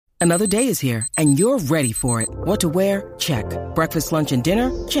Another day is here, and you're ready for it. What to wear? Check. Breakfast, lunch, and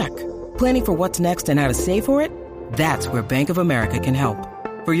dinner? Check. Planning for what's next and how to save for it? That's where Bank of America can help.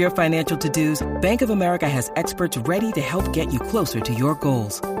 For your financial to-dos, Bank of America has experts ready to help get you closer to your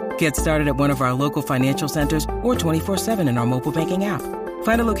goals. Get started at one of our local financial centers or 24/7 in our mobile banking app.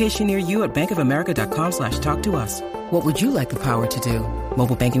 Find a location near you at bankofamerica.com/talktous. What would you like the power to do?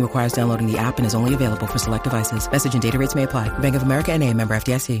 Mobile banking requires downloading the app and is only available for select devices. Message and data rates may apply. Bank of America N.A., member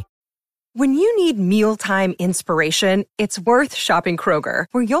FDIC. When you need mealtime inspiration, it's worth shopping Kroger,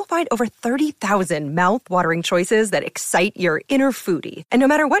 where you'll find over 30,000 mouth-watering choices that excite your inner foodie. And no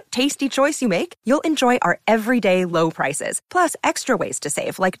matter what tasty choice you make, you'll enjoy our everyday low prices, plus extra ways to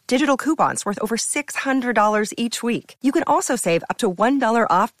save, like digital coupons worth over $600 each week. You can also save up to $1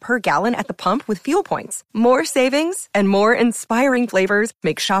 off per gallon at the pump with fuel points. More savings and more inspiring flavors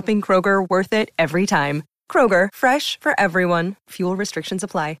make shopping Kroger worth it every time. Kroger, fresh for everyone. Fuel restrictions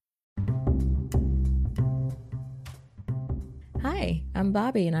apply. Hi, I'm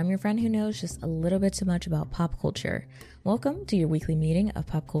Bobby, and I'm your friend who knows just a little bit too much about pop culture. Welcome to your weekly meeting of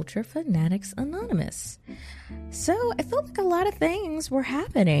Pop Culture Fanatics Anonymous. So, I felt like a lot of things were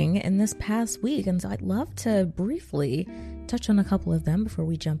happening in this past week, and so I'd love to briefly touch on a couple of them before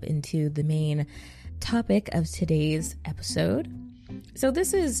we jump into the main topic of today's episode. So,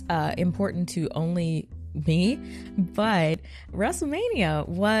 this is important to only me, but WrestleMania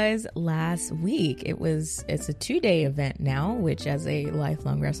was last week. It's a 2-day event now, which as a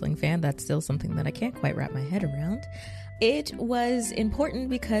lifelong wrestling fan, that's still something that I can't quite wrap my head around. It was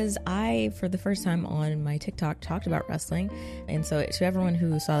important because I, for the first time on my TikTok, talked about wrestling. And so to everyone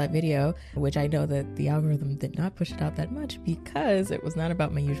who saw that video, which I know that the algorithm did not push it out that much because it was not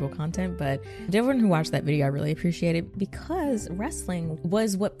about my usual content, but to everyone who watched that video, I really appreciate it because wrestling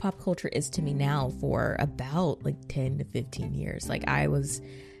was what pop culture is to me now for about like 10 to 15 years. Like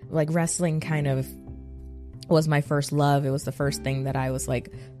wrestling kind of was my first love. It was the first thing that I was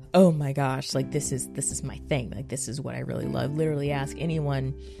like, oh my gosh, like this is my thing. Like this is what I really love. Literally ask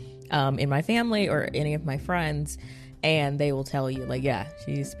anyone in my family or any of my friends and they will tell you like, yeah,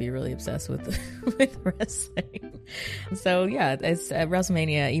 she used to be really obsessed with wrestling. So yeah, it's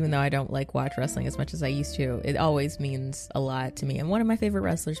WrestleMania, even though I don't like watch wrestling as much as I used to, it always means a lot to me. And one of my favorite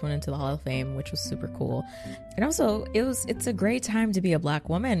wrestlers went into the Hall of Fame, which was super cool. And also it's a great time to be a Black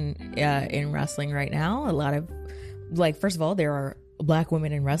woman in wrestling right now. A lot of, like, first of all, there are Black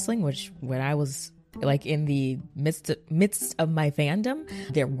women in wrestling, which when I was like in the midst of my fandom,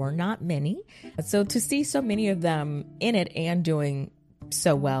 there were not many. So to see so many of them in it and doing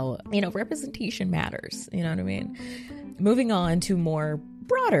so well, representation matters. You know what I mean? Moving on to more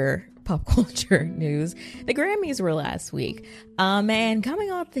broader pop culture news, the Grammys were last week. And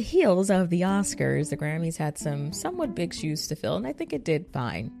coming off the heels of the Oscars, the Grammys had some somewhat big shoes to fill, and I think it did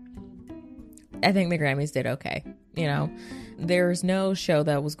fine. I think the Grammys did okay. There's no show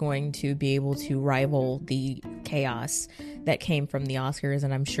that was going to be able to rival the chaos that came from the Oscars,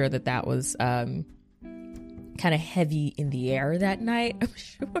 and I'm sure that was kind of heavy in the air that night, I'm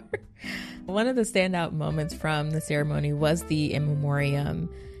sure. One of the standout moments from the ceremony was the In Memoriam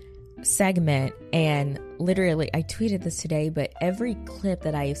segment, and literally, I tweeted this today, but every clip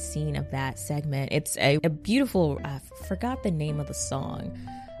that I have seen of that segment, it's a beautiful, I forgot the name of the song,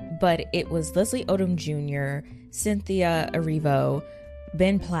 but it was Leslie Odom Jr., Cynthia Erivo,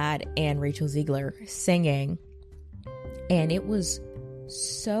 Ben Platt, and Rachel Ziegler singing. And it was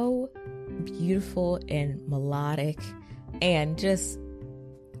so beautiful and melodic and just,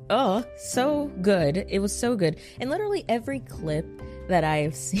 so good. It was so good. And literally every clip that I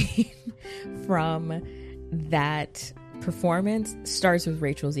have seen from that performance starts with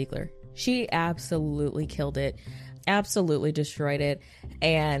Rachel Ziegler. She absolutely killed it, absolutely destroyed it.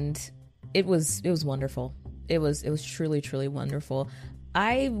 And it was wonderful. It was truly, truly wonderful.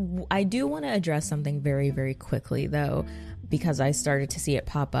 I do want to address something very, very quickly, though, because I started to see it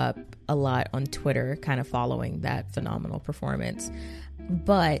pop up a lot on Twitter, kind of following that phenomenal performance.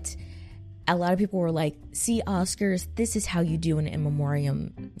 But a lot of people were like, see, Oscars, this is how you do an In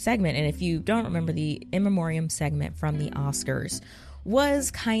Memoriam segment. And if you don't remember, the In Memoriam segment from the Oscars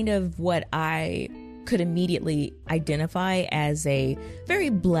was kind of what I could immediately identify as a very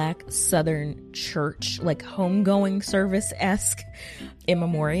Black Southern church, like homegoing service-esque In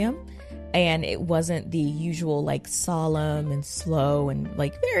Memoriam. And it wasn't the usual like solemn and slow and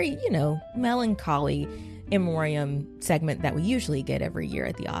like very, melancholy In Memoriam segment that we usually get every year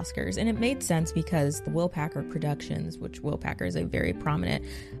at the Oscars. And it made sense because the Will Packer Productions, which Will Packer is a very prominent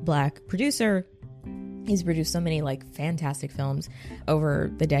Black producer, he's produced so many like fantastic films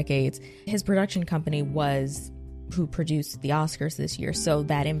over the decades. His production company was who produced the Oscars this year. So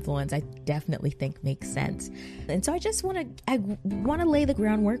that influence, I definitely think makes sense. And so I want to lay the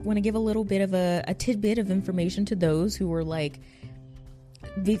groundwork, want to give a little bit of a tidbit of information to those who were like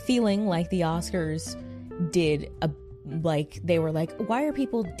feeling like the Oscars did they were like, why are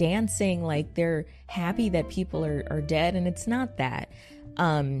people dancing like they're happy that people are dead? And it's not that.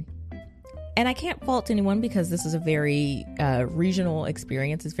 And I can't fault anyone because this is a very regional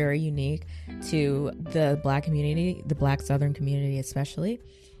experience. It's very unique to the Black community, the Black Southern community especially.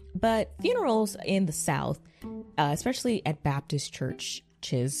 But funerals in the South, especially at Baptist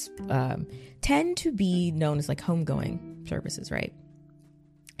churches, tend to be known as like homegoing services, right?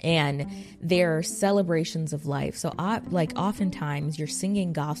 And they're celebrations of life. So like oftentimes you're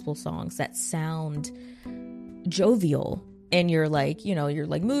singing gospel songs that sound jovial, and you're like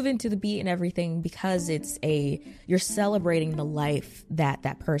moving to the beat and everything because you're celebrating the life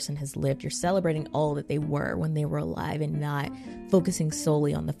that person has lived. You're celebrating all that they were when they were alive and not focusing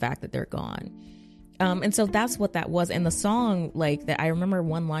solely on the fact that they're gone. And so that's what that was. And the song, like that, I remember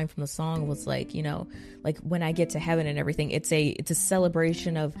one line from the song was like, like when I get to heaven and everything, it's a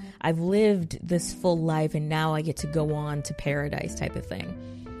celebration of I've lived this full life and now I get to go on to paradise type of thing.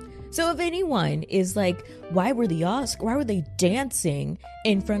 So if anyone is like, why were they dancing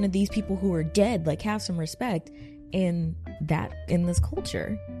in front of these people who are dead? Like, have some respect in this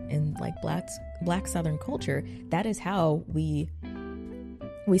culture, in like Black Southern culture. That is how we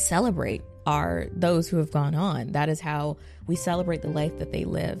celebrate those who have gone on. That is how we celebrate the life that they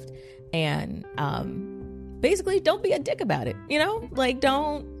lived. And basically, don't be a dick about it. Like,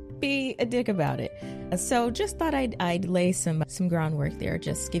 don't be a dick about it. So just thought I'd lay some groundwork there,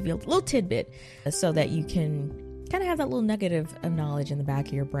 just give you a little tidbit so that you can kind of have that little nugget of knowledge in the back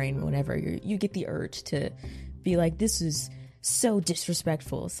of your brain whenever you get the urge to be like, this is so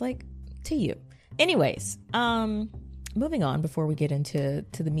disrespectful. It's like, to you. Anyways, moving on before we get into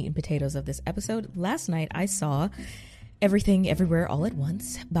the meat and potatoes of this episode. Last night I saw Everything Everywhere All at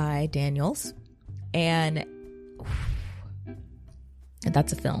Once by Daniels, and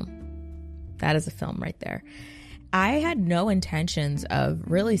that's a film. That is a film right there. I had no intentions of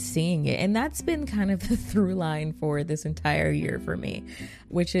really seeing it, and that's been kind of the through line for this entire year for me,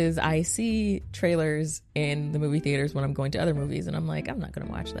 which is I see trailers in the movie theaters when I'm going to other movies, and I'm like, I'm not going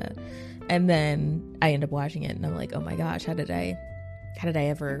to watch that. And then I end up watching it, and I'm like, oh my gosh, how did I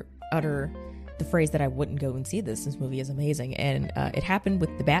ever utter the phrase that I wouldn't go and see this? This movie is amazing. And it happened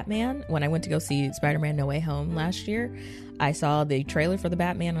with the Batman. When I went to go see Spider-Man No Way Home last year, I saw the trailer for the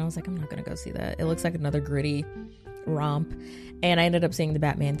Batman, and I was like, I'm not going to go see that. It looks like another gritty romp. And I ended up seeing the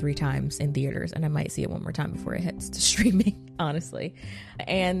Batman 3 times in theaters, and I might see it one more time before it hits to streaming, honestly.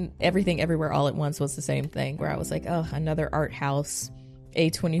 And Everything Everywhere All at Once was the same thing, where I was like, oh, another art house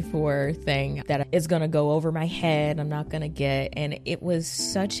A24 thing that is going to go over my head, I'm not going to get. And it was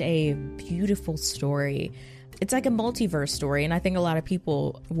such a beautiful story. It's like a multiverse story, and I think a lot of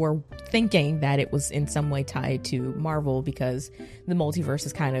people were thinking that it was in some way tied to Marvel because the multiverse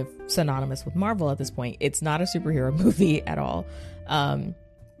is kind of synonymous with Marvel at this point. It's not a superhero movie at all.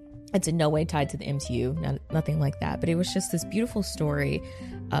 It's in no way tied to the MCU, nothing like that. But it was just this beautiful story,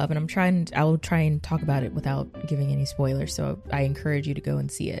 and I'll try and talk about it without giving any spoilers. So I encourage you to go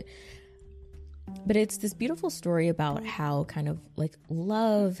and see it. But it's this beautiful story about how kind of like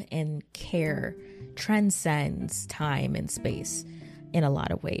love and care transcends time and space in a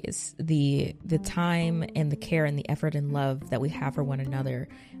lot of ways. The time and the care and the effort and love that we have for one another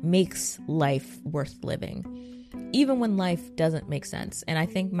makes life worth living, even when life doesn't make sense. And I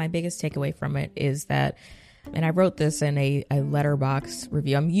think my biggest takeaway from it is that, and I wrote this in a Letterboxd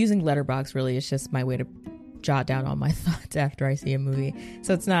review. I'm using Letterboxd really. It's just my way to jot down all my thoughts after I see a movie.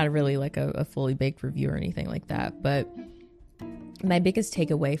 So it's not really like a fully baked review or anything like that. But my biggest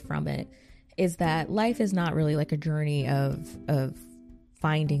takeaway from it is that life is not really like a journey of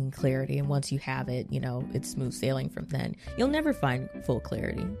finding clarity. And once you have it, it's smooth sailing from then. You'll never find full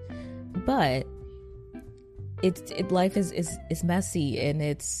clarity. But life is messy and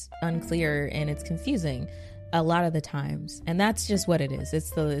it's unclear and it's confusing a lot of the times. And that's just what it is.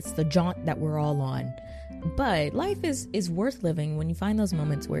 It's the jaunt that we're all on. But life is worth living when you find those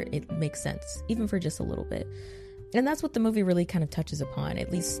moments where it makes sense, even for just a little bit. And that's what the movie really kind of touches upon.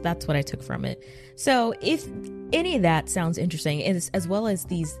 At least that's what I took from it. So if any of that sounds interesting, as well as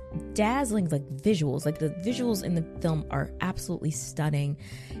these dazzling like visuals, like the visuals in the film are absolutely stunning.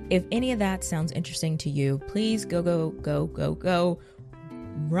 If any of that sounds interesting to you, please go,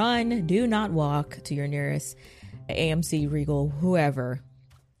 run, do not walk to your nearest AMC, Regal, whoever,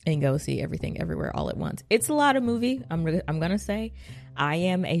 and go see Everything Everywhere All at Once. It's a lot of movie. I'm going to say I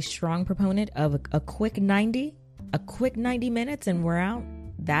am a strong proponent of a quick 90 a quick 90 minutes and we're out,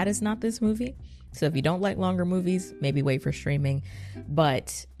 that is not this movie. So if you don't like longer movies, maybe wait for streaming.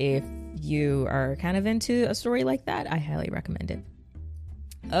 But if you are kind of into a story like that, I highly recommend it.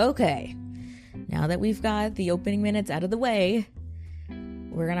 Okay, now that we've got the opening minutes out of the way,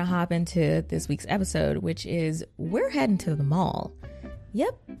 we're going to hop into this week's episode, which is we're heading to the mall.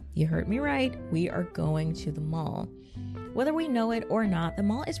 Yep, you heard me right. We are going to the mall. Whether we know it or not, the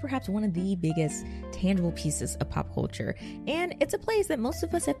mall is perhaps one of the biggest tangible pieces of pop culture, and it's a place that most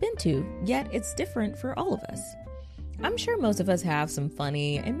of us have been to, yet it's different for all of us. I'm sure most of us have some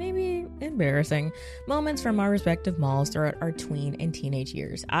funny and maybe embarrassing moments from our respective malls throughout our tween and teenage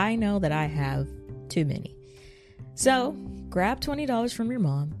years. I know that I have too many. So grab $20 from your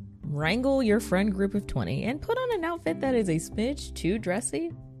mom, wrangle your friend group of 20, and put on an outfit that is a smidge too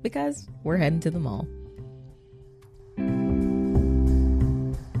dressy because we're heading to the mall.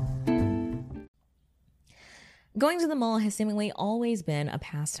 Going to the mall has seemingly always been a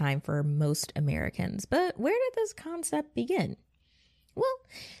pastime for most Americans, but where did this concept begin? Well,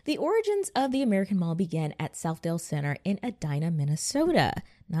 the origins of the American Mall began at Southdale Center in Edina, Minnesota.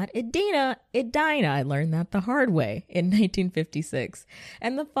 Not Edina, Edina. I learned that the hard way in 1956.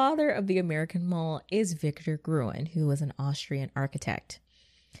 And the father of the American Mall is Victor Gruen, who was an Austrian architect.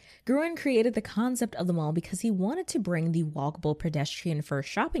 Gruen created the concept of the mall because he wanted to bring the walkable pedestrian-first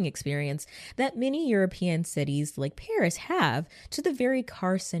shopping experience that many European cities like Paris have to the very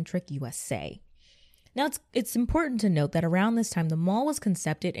car-centric USA. Now, it's important to note that around this time, the mall was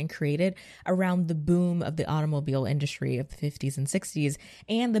concepted and created around the boom of the automobile industry of the 50s and 60s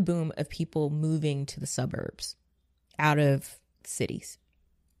and the boom of people moving to the suburbs out of cities.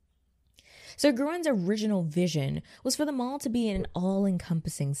 So Gruen's original vision was for the mall to be an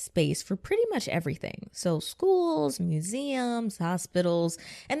all-encompassing space for pretty much everything. So schools, museums, hospitals,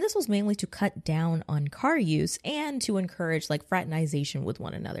 and this was mainly to cut down on car use and to encourage fraternization with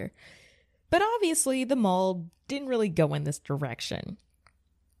one another. But obviously the mall didn't really go in this direction.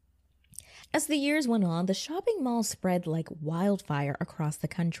 As the years went on, the shopping malls spread like wildfire across the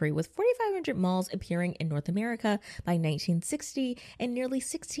country, with 4,500 malls appearing in North America by 1960 and nearly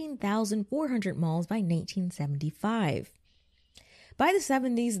 16,400 malls by 1975. By the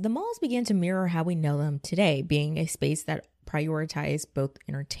 70s, the malls began to mirror how we know them today, being a space that prioritized both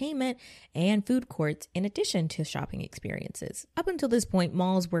entertainment and food courts in addition to shopping experiences. Up until this point,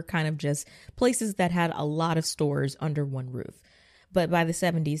 malls were kind of just places that had a lot of stores under one roof. But by the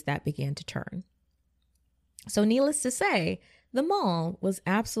 70s, that began to turn. So needless to say, the mall was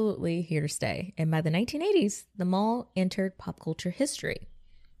absolutely here to stay. And by the 1980s, the mall entered pop culture history.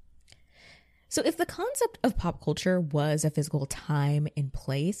 So if the concept of pop culture was a physical time and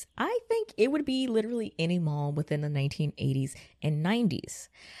place, I think it would be literally any mall within the 1980s and 90s.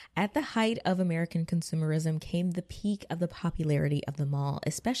 At the height of American consumerism came the peak of the popularity of the mall,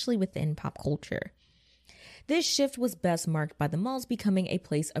 especially within pop culture. This shift was best marked by the malls becoming a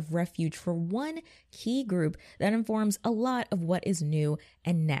place of refuge for one key group that informs a lot of what is new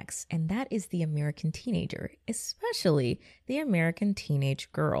and next, and that is the American teenager, especially the American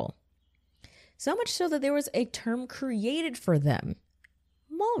teenage girl. So much so that there was a term created for them,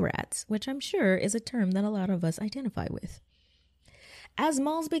 mall rats, which I'm sure is a term that a lot of us identify with. As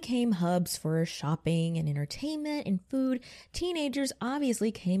malls became hubs for shopping and entertainment and food, teenagers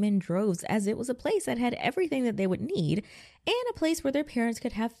obviously came in droves, as it was a place that had everything that they would need and a place where their parents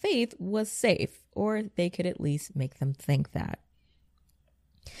could have faith was safe, or they could at least make them think that.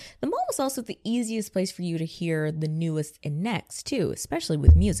 The mall was also the easiest place for you to hear the newest and next too, especially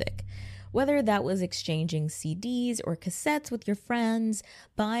with music. Whether that was exchanging CDs or cassettes with your friends,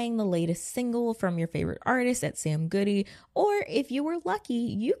 buying the latest single from your favorite artist at Sam Goody, or if you were lucky,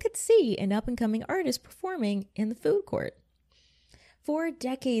 you could see an up-and-coming artist performing in the food court. For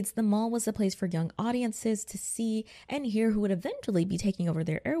decades, the mall was a place for young audiences to see and hear who would eventually be taking over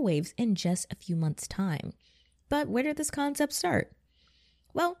their airwaves in just a few months' time. But where did this concept start?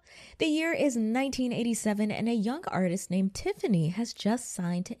 Well, the year is 1987 and a young artist named Tiffany has just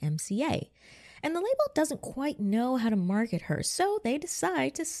signed to MCA. And the label doesn't quite know how to market her, so they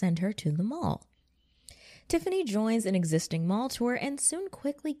decide to send her to the mall. Tiffany joins an existing mall tour and soon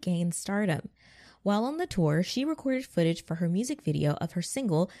quickly gains stardom. While on the tour, she recorded footage for her music video of her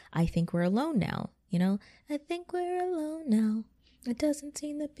single, I Think We're Alone Now. I think we're alone now. It doesn't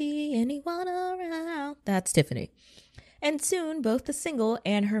seem to be anyone around. That's Tiffany. And soon, both the single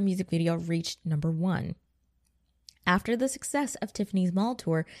and her music video reached #1. After the success of Tiffany's mall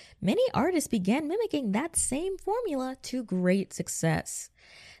tour, many artists began mimicking that same formula to great success.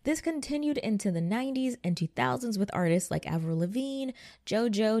 This continued into the 90s and 2000s with artists like Avril Lavigne,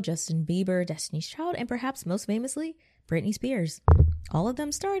 JoJo, Justin Bieber, Destiny's Child, and perhaps most famously, Britney Spears. All of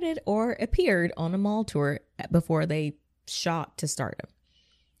them started or appeared on a mall tour before they shot to stardom.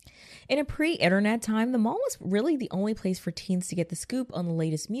 In a pre-internet time, the mall was really the only place for teens to get the scoop on the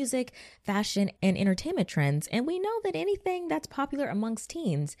latest music, fashion, and entertainment trends, and we know that anything that's popular amongst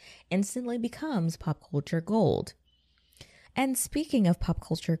teens instantly becomes pop culture gold. And speaking of pop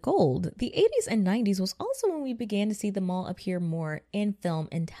culture gold, the 80s and 90s was also when we began to see the mall appear more in film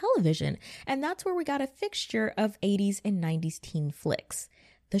and television, and that's where we got a fixture of 80s and 90s teen flicks,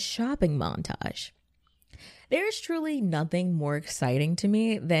 the shopping montage. There is truly nothing more exciting to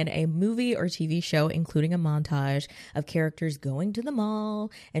me than a movie or TV show including a montage of characters going to the mall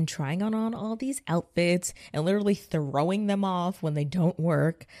and trying on all these outfits and literally throwing them off when they don't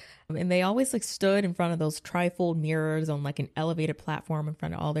work. And they always stood in front of those trifold mirrors on an elevated platform in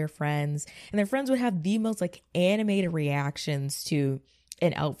front of all their friends. And their friends would have the most animated reactions to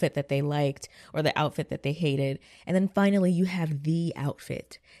an outfit that they liked or the outfit that they hated. And then finally you have the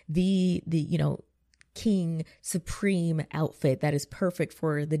outfit, the king supreme outfit that is perfect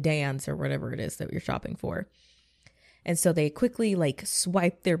for the dance or whatever it is that you're shopping for. And so they quickly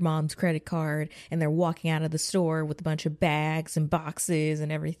swipe their mom's credit card and they're walking out of the store with a bunch of bags and boxes and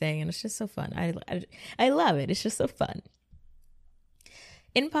everything. And it's just so fun. I love it. It's just so fun.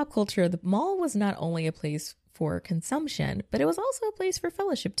 In pop culture, the mall was not only a place for consumption, but it was also a place for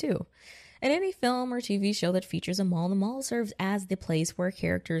fellowship too. In any film or TV show that features a mall, the mall serves as the place where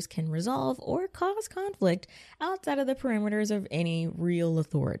characters can resolve or cause conflict outside of the perimeters of any real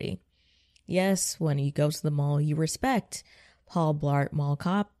authority. Yes, when you go to the mall, you respect Paul Blart Mall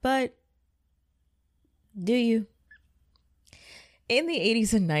Cop, but do you? In the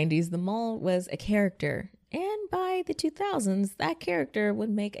 80s and 90s, the mall was a character, and by the 2000s, that character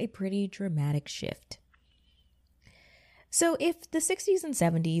would make a pretty dramatic shift. So if the 60s and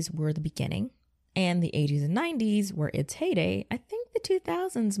 70s were the beginning and the 80s and 90s were its heyday, I think the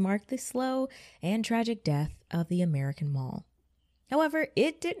 2000s marked the slow and tragic death of the American mall. However,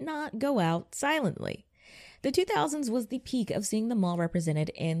 it did not go out silently. The 2000s was the peak of seeing the mall represented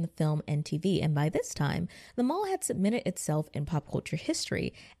in film and TV, and by this time, the mall had cemented itself in pop culture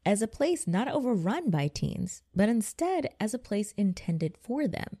history as a place not overrun by teens, but instead as a place intended for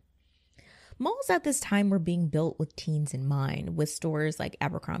them. Malls at this time were being built with teens in mind, with stores like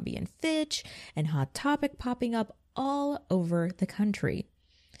Abercrombie & Fitch and Hot Topic popping up all over the country.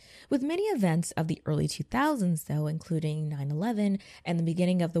 With many events of the early 2000s, though, including 9/11 and the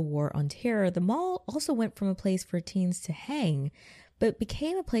beginning of the War on Terror, the mall also went from a place for teens to hang, but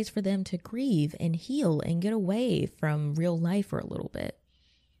became a place for them to grieve and heal and get away from real life for a little bit.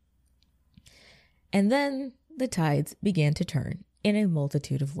 And then the tides began to turn in a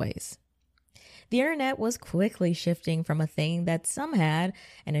multitude of ways. The internet was quickly shifting from a thing that some had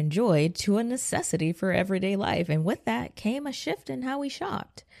and enjoyed to a necessity for everyday life, and with that came a shift in how we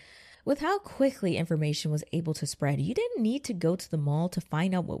shopped. With how quickly information was able to spread, you didn't need to go to the mall to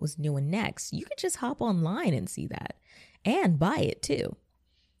find out what was new and next. You could just hop online and see that, and buy it too.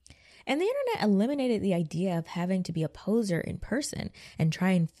 And the internet eliminated the idea of having to be a poser in person and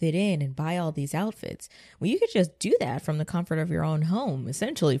try and fit in and buy all these outfits. Well, you could just do that from the comfort of your own home,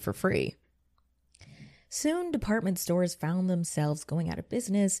 essentially for free. Soon, department stores found themselves going out of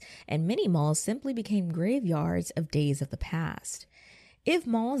business, and many malls simply became graveyards of days of the past. If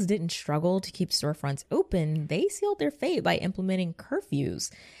malls didn't struggle to keep storefronts open, they sealed their fate by implementing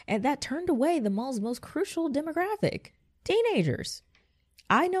curfews, and that turned away the mall's most crucial demographic, teenagers.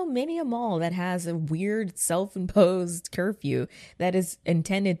 I know many a mall that has a weird self-imposed curfew that is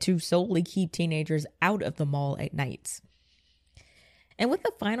intended to solely keep teenagers out of the mall at nights. And with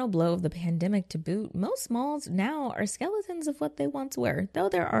the final blow of the pandemic to boot, most malls now are skeletons of what they once were, though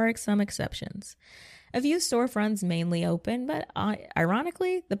there are some exceptions. A few storefronts mainly open, but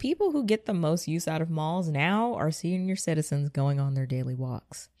ironically, the people who get the most use out of malls now are senior citizens going on their daily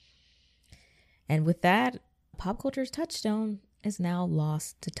walks. And with that, pop culture's touchstone is now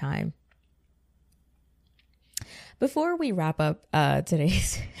lost to time. Before we wrap up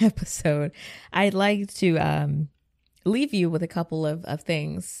today's episode, I'd like to leave you with a couple of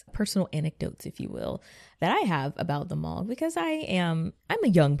things, personal anecdotes, if you will, that I have about the mall, because I'm a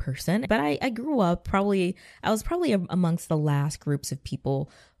young person, but I grew up I was probably amongst the last groups of people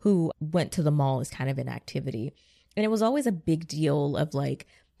who went to the mall as kind of an activity. And it was always a big deal of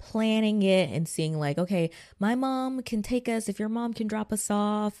planning it and seeing okay, my mom can take us if your mom can drop us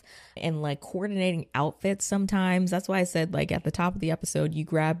off, and coordinating outfits sometimes. That's why I said at the top of the episode, you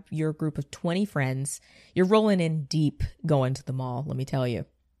grab your group of 20 friends, you're rolling in deep going to the mall, let me tell you.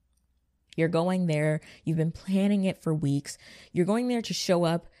 You're going there. You've been planning it for weeks. You're going there to show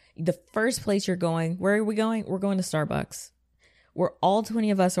up. The first place you're going, where are we going? We're going to Starbucks. We're all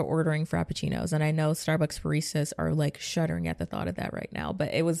 20 of us are ordering Frappuccinos. And I know Starbucks baristas are like shuddering at the thought of that right now.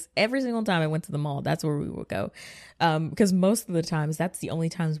 But it was every single time I went to the mall, that's where we would go. Because most of the times, that's the only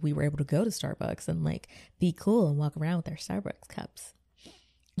times we were able to go to Starbucks and like be cool and walk around with our Starbucks cups.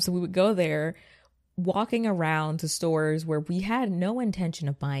 So we would go there, walking around to stores where we had no intention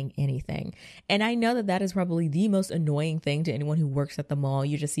of buying anything. And I know that that is probably the most annoying thing to anyone who works at the mall.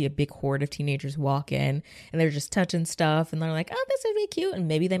 You just see a big horde of teenagers walk in and they're just touching stuff and they're like, oh, this would be cute. And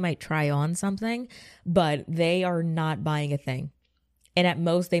maybe they might try on something, but they are not buying a thing. And at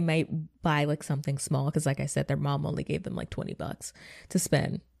most they might buy like something small because like I said, their mom only gave them like $20 to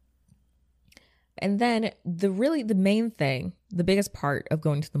spend. And then the main thing, the biggest part of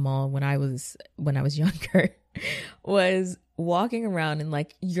going to the mall when I was younger was walking around in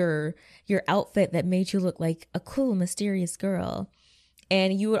like your outfit that made you look like a cool, mysterious girl.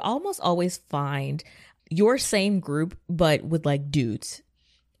 And you would almost always find your same group, but with like dudes.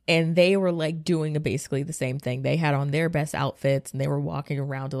 And they were like doing basically the same thing. They had on their best outfits and they were walking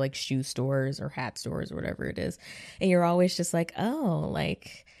around to like shoe stores or hat stores or whatever it is. And you're always just like, oh,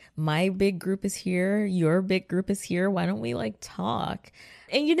 like my big group is here. Your big group is here. Why don't we like talk?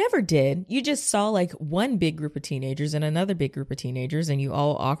 And you never did. You just saw like one big group of teenagers and another big group of teenagers and you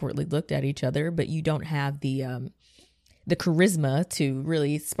all awkwardly looked at each other, but you don't have the charisma to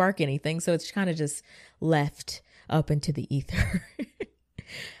really spark anything. So it's kind of just left up into the ether.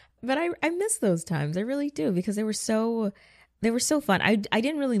 But I miss those times. I really do because they were so fun. I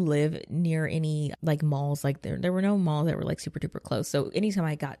didn't really live near any like malls. Like there were no malls that were like super duper close. So anytime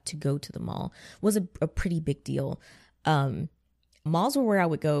I got to go to the mall was a pretty big deal. Malls were where I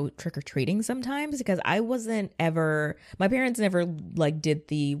would go trick-or-treating sometimes because my parents never like did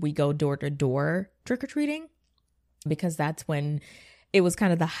we go door to door trick-or-treating because that's when it was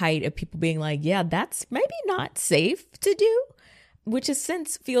kind of the height of people being like, yeah, that's maybe not safe to do. Which has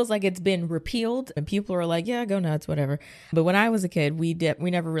since feels like it's been repealed and people are like, yeah, go nuts, whatever. But when I was a kid, we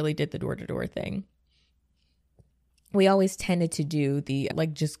never really did the door-to-door thing. We always tended to do the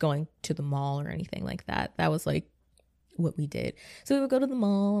like just going to the mall or anything like that. That was like what we did. So we would go to the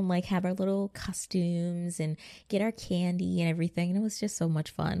mall and like have our little costumes and get our candy and everything. And it was just so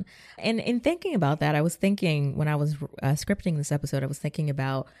much fun. And in thinking about that, I was thinking when I was scripting this episode, I was thinking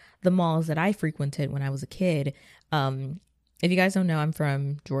about the malls that I frequented when I was a kid. If you guys don't know, I'm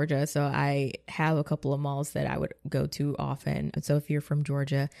from Georgia, so I have a couple of malls that I would go to often. So if you're from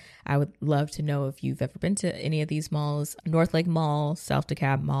Georgia, I would love to know if you've ever been to any of these malls. North Lake Mall, South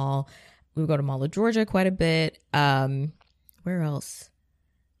DeKalb Mall. We would go to Mall of Georgia quite a bit. Where else?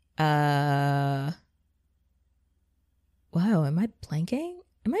 Wow, am I blanking?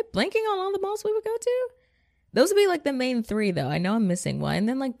 Am I blanking on all the malls we would go to? Those would be like the main three, though. I know I'm missing one. And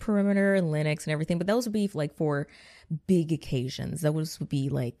then like Perimeter and Lenox and everything. But those would be like for big occasions. Those would be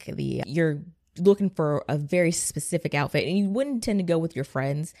like you're looking for a very specific outfit. And you wouldn't tend to go with your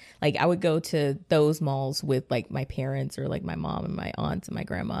friends. Like I would go to those malls with like my parents or like my mom and my aunts and my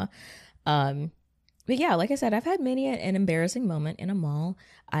grandma. But yeah, like I said, I've had many an embarrassing moment in a mall.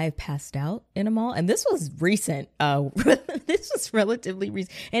 I've passed out in a mall, and this was recent. This was relatively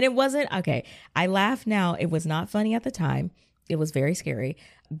recent, and it wasn't okay. I laugh now. It was not funny at the time. It was very scary,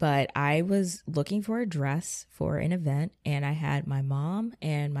 but I was looking for a dress for an event, and I had my mom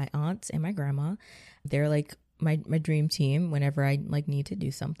and my aunts and my grandma. They're like my dream team whenever I like need to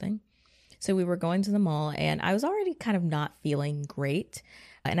do something. So we were going to the mall, and I was already kind of not feeling great.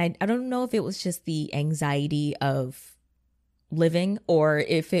 And I don't know if it was just the anxiety of living or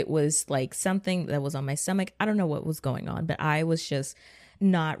if it was like something that was on my stomach. I don't know what was going on, but I was just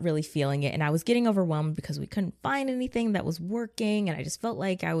not really feeling it. And I was getting overwhelmed because we couldn't find anything that was working. And I just felt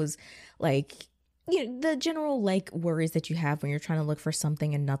like I was like, you know, the general like worries that you have when you're trying to look for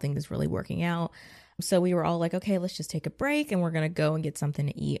something and nothing is really working out. So we were all like, okay, let's just take a break and we're going to go and get something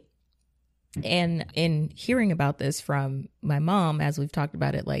to eat. And in hearing about this from my mom, as we've talked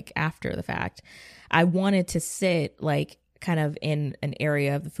about it, like after the fact, I wanted to sit like kind of in an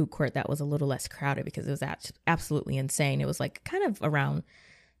area of the food court that was a little less crowded because it was absolutely insane. It was like kind of around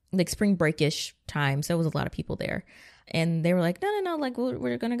like spring break-ish time. So it was a lot of people there. And they were like, no, like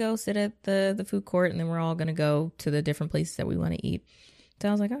we're going to go sit at the food court and then we're all going to go to the different places that we want to eat. So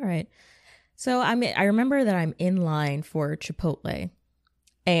I was like, all right. So I remember that I'm in line for Chipotle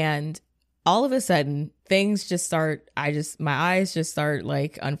and all of a sudden things just start, my eyes just start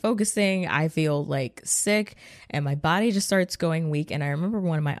like unfocusing. I feel like sick and my body just starts going weak. And I remember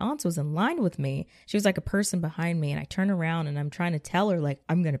one of my aunts was in line with me. She was like a person behind me, and I turn around and I'm trying to tell her like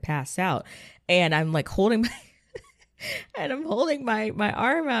I'm going to pass out. And I'm like holding my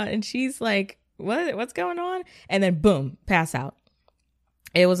arm out, and she's like, what's going on? And then boom, pass out.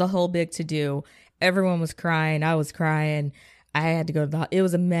 It was a whole big to do. Everyone was crying. I was crying. I had to go to it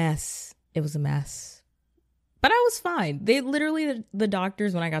was a mess. It was a mess. But I was fine. They literally, the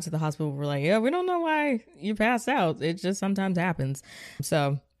doctors, when I got to the hospital, were like, yeah, we don't know why you pass out. It just sometimes happens.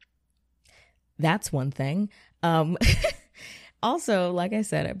 So that's one thing. Also, like I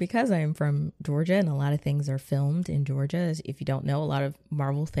said, because I am from Georgia and a lot of things are filmed in Georgia, if you don't know, a lot of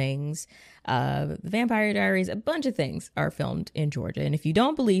Marvel things, the Vampire Diaries, a bunch of things are filmed in Georgia. And if you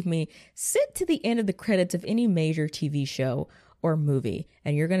don't believe me, sit to the end of the credits of any major TV show or movie,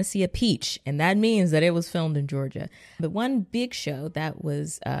 and you're going to see a peach, and that means that it was filmed in Georgia. But one big show that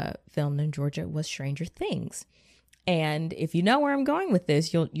was filmed in Georgia was Stranger Things. And if you know where I'm going with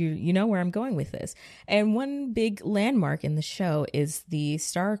this, you know where I'm going with this. And one big landmark in the show is the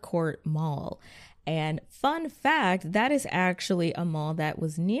Starcourt Mall. And fun fact, that is actually a mall that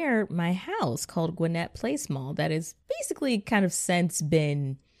was near my house called Gwinnett Place Mall. That is basically kind of since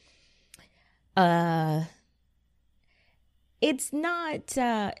been, it's not,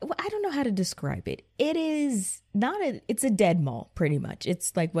 I don't know how to describe it. It is not it's a dead mall, pretty much.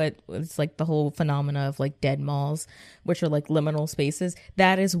 It's like the whole phenomena of like dead malls, which are like liminal spaces.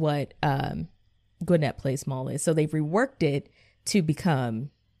 That is what Gwinnett Place Mall is. So they've reworked it to become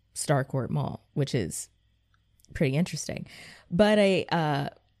Starcourt Mall, which is pretty interesting. But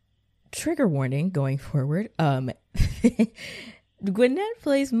a trigger warning going forward, Gwinnett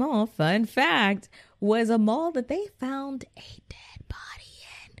Place Mall, fun fact, was a mall that they found a dead body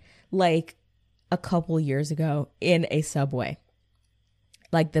in like a couple years ago in a Subway.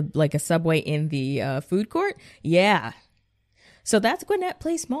 Like a Subway in the food court. Yeah. So that's Gwinnett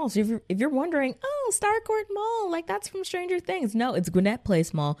Place Mall. So if you're wondering, oh, Starcourt Mall, like that's from Stranger Things. No, it's Gwinnett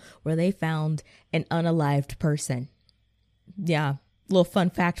Place Mall where they found an unalived person. Yeah. Little fun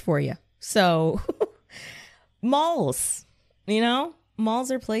fact for you. So malls.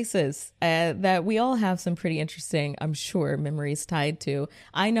 Malls are places that we all have some pretty interesting, I'm sure, memories tied to.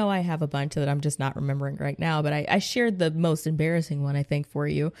 I know I have a bunch that I'm just not remembering right now, but I shared the most embarrassing one, I think, for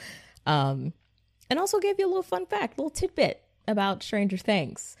you. And also gave you a little fun fact, a little tidbit about Stranger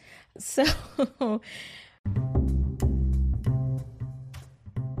Things. So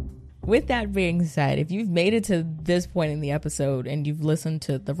with that being said, if you've made it to this point in the episode and you've listened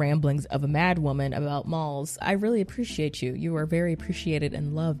to the ramblings of a mad woman about malls, I really appreciate you. You are very appreciated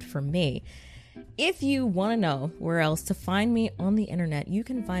and loved from me. If you want to know where else to find me on the internet, you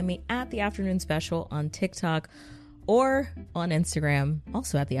can find me at The Afternoon Special on TikTok or on Instagram,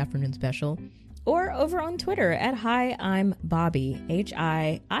 also at The Afternoon Special, or over on Twitter at Hi, I'm Bobby,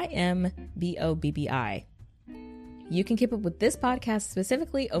 HIIMBOBBI. You can keep up with this podcast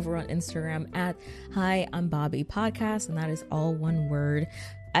specifically over on Instagram at Hi, I'm Bobby Podcast, and that is all one word.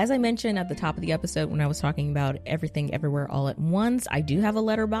 As I mentioned at the top of the episode when I was talking about everything everywhere all at once, I do have a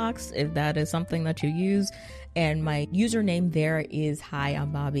letterbox if that is something that you use, and my username there is Hi,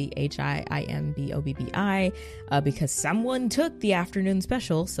 I'm Bobby, HIIMBOBBI, because someone took the afternoon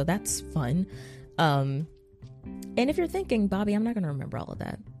special, so that's fun. And if you're thinking, Bobby, I'm not going to remember all of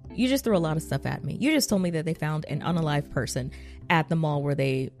that. You just threw a lot of stuff at me. You just told me that they found an unalived person at the mall where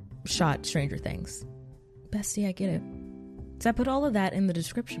they shot Stranger Things. Bestie, I get it. So I put all of that in the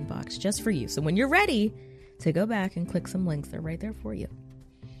description box just for you. So when you're ready to go back and click some links, they're right there for you.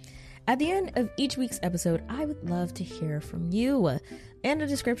 At the end of each week's episode, I would love to hear from you. In the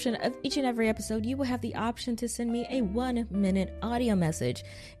description of each and every episode, you will have the option to send me a 1-minute audio message.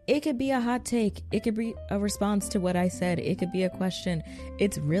 It could be a hot take. It could be a response to what I said. It could be a question.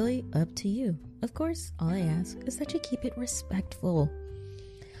 It's really up to you. Of course, all I ask is that you keep it respectful.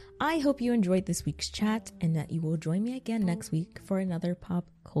 I hope you enjoyed this week's chat and that you will join me again next week for another pop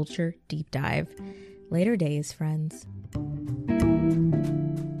culture deep dive. Later days, friends.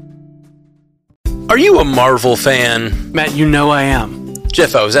 Are you a Marvel fan? Matt, you know I am.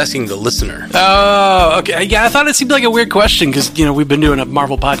 Jeff, I was asking the listener. Oh, okay. Yeah, I thought it seemed like a weird question because, we've been doing a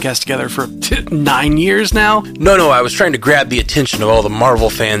Marvel podcast together for 9 years now. No, I was trying to grab the attention of all the Marvel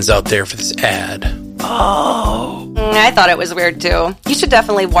fans out there for this ad. Oh. I thought it was weird, too. You should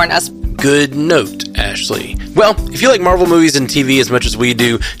definitely warn us. Good note, Ashley. Well, if you like Marvel movies and TV as much as we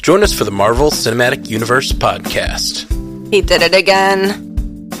do, join us for the Marvel Cinematic Universe podcast. He did it again.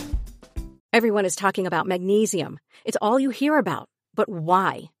 Everyone is talking about magnesium. It's all you hear about. But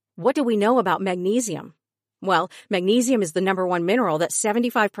why? What do we know about magnesium? Well, magnesium is the number one mineral that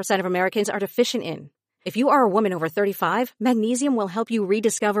 75% of Americans are deficient in. If you are a woman over 35, magnesium will help you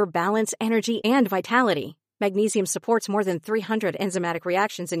rediscover balance, energy, and vitality. Magnesium supports more than 300 enzymatic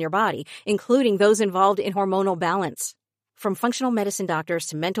reactions in your body, including those involved in hormonal balance. From functional medicine doctors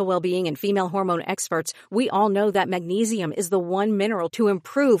to mental well-being and female hormone experts, we all know that magnesium is the one mineral to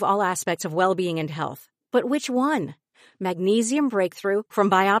improve all aspects of well-being and health. But which one? Magnesium Breakthrough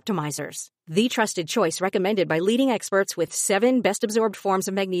from Bioptimizers, the trusted choice recommended by leading experts with 7 best-absorbed forms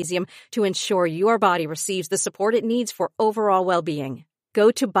of magnesium to ensure your body receives the support it needs for overall well-being.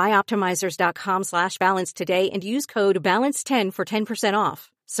 Go to bioptimizers.com/balance today and use code BALANCE10 for 10% off.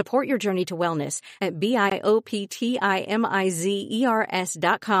 Support your journey to wellness at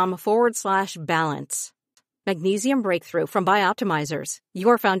bioptimizers.com/balance. Magnesium Breakthrough from Bioptimizers,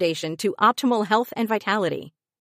 your foundation to optimal health and vitality.